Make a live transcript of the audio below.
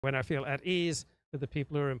when I feel at ease with the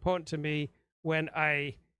people who are important to me, when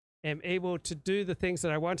I am able to do the things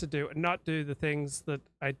that I want to do and not do the things that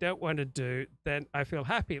I don't want to do, then I feel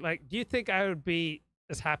happy. Like, do you think I would be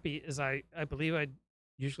as happy as I believe I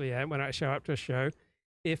usually am when I show up to a show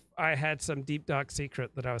if I had some deep, dark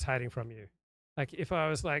secret that I was hiding from you? Like, if I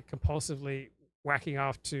was like compulsively whacking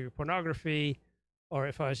off to pornography, or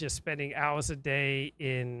if I was just spending hours a day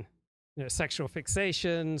in sexual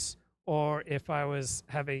fixations, or if I was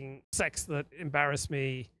having sex that embarrassed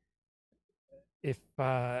me, if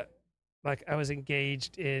like I was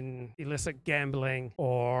engaged in illicit gambling,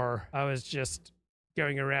 or I was just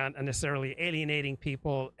going around unnecessarily alienating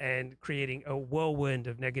people and creating a whirlwind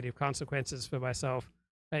of negative consequences for myself,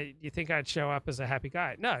 you think I'd show up as a happy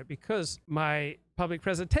guy? No, because my public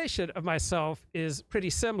presentation of myself is pretty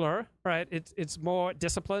similar, right? It's more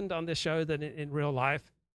disciplined on this show than in real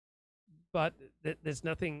life, but there's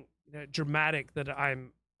nothing dramatic that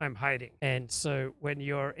I'm hiding. And so when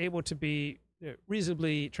you're able to be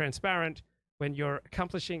reasonably transparent, when you're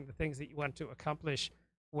accomplishing the things that you want to accomplish,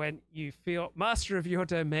 when you feel master of your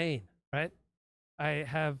domain, right? I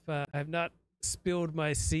have not spilled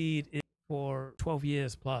my seed for 12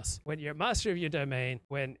 years plus. When you're master of your domain,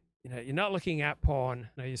 when you're not looking at porn,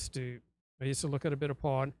 I used to look at a bit of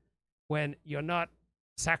porn, when you're not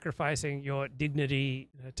sacrificing your dignity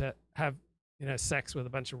to have sex with a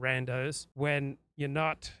bunch of randos, when you're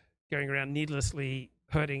not going around needlessly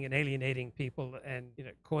hurting and alienating people and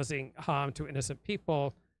causing harm to innocent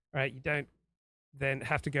people, right? You don't then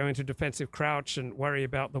have to go into defensive crouch and worry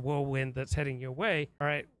about the whirlwind that's heading your way, all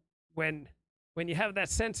right? When you have that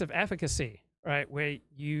sense of efficacy, right, where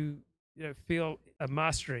you feel a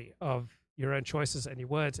mastery of your own choices and your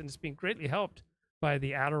words, and it's been greatly helped by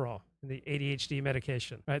the Adderall and the ADHD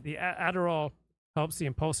medication, right? The Adderall helps the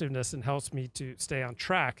impulsiveness and helps me to stay on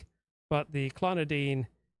track, but the clonidine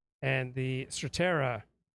and the Strattera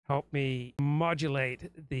help me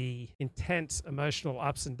modulate the intense emotional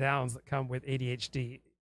ups and downs that come with ADHD.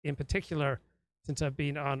 In particular, since I've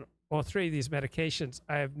been on all three of these medications,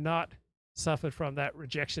 I have not suffered from that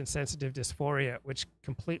rejection sensitive dysphoria, which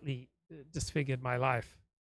completely disfigured my life.